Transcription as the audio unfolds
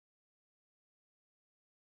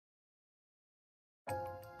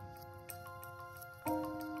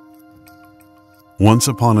Once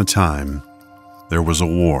upon a time, there was a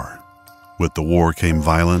war. With the war came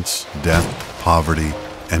violence, death, poverty,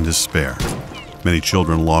 and despair. Many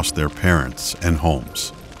children lost their parents and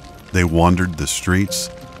homes. They wandered the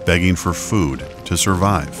streets, begging for food to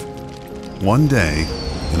survive. One day,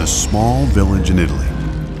 in a small village in Italy,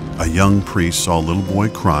 a young priest saw a little boy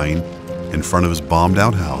crying in front of his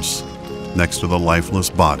bombed-out house next to the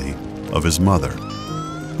lifeless body of his mother.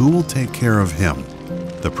 Who will take care of him?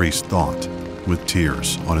 The priest thought, with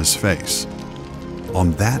tears on his face.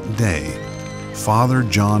 On that day, Father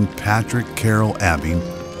John Patrick Carroll Abbing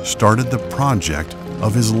started the project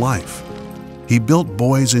of his life. He built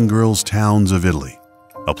Boys and Girls Towns of Italy,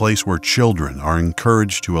 a place where children are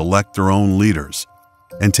encouraged to elect their own leaders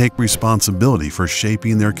and take responsibility for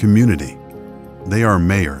shaping their community. They are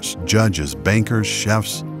mayors, judges, bankers,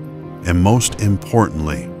 chefs, and most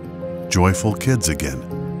importantly, joyful kids again.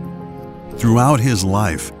 Throughout his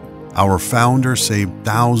life, our founder saved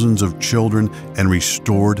thousands of children and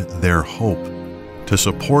restored their hope. To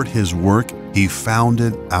support his work, he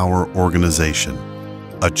founded our organization,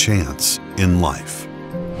 A Chance in Life.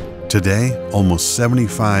 Today, almost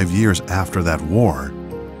 75 years after that war,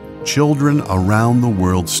 children around the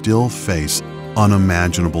world still face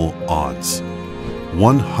unimaginable odds.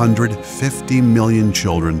 150 million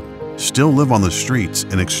children still live on the streets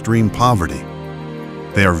in extreme poverty.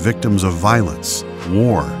 They are victims of violence,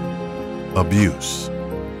 war, abuse.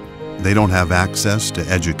 They don't have access to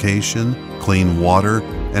education, clean water,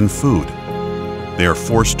 and food. They are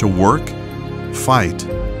forced to work, fight,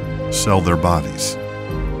 sell their bodies.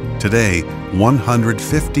 Today,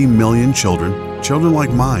 150 million children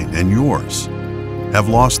like mine and yours, have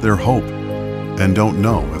lost their hope and don't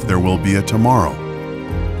know if there will be a tomorrow.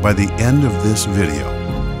 By the end of this video,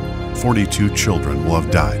 42 children will have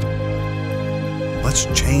died. Let's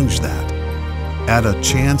change that. At A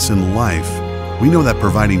Chance in Life, we know that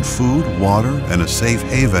providing food, water, and a safe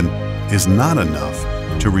haven is not enough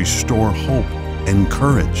to restore hope and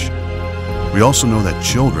courage. We also know that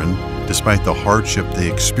children, despite the hardship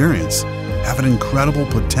they experience, have an incredible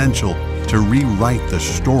potential to rewrite the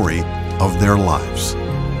story of their lives.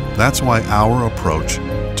 That's why our approach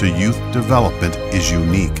to youth development is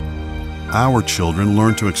unique. Our children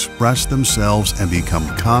learn to express themselves and become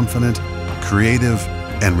confident, creative,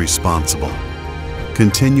 and responsible.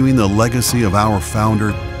 Continuing the legacy of our founder,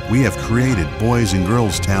 we have created Boys and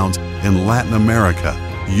Girls Towns in Latin America,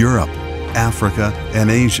 Europe, Africa, and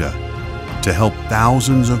Asia to help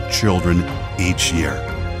thousands of children each year.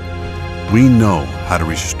 We know how to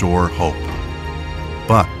restore hope,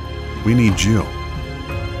 but we need you.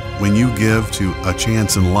 When you give to A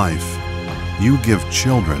Chance in Life, you give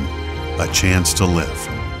children a chance to live.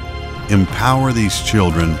 Empower these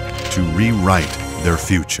children to rewrite their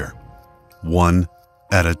future, one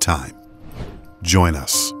at a time. Join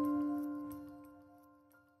us.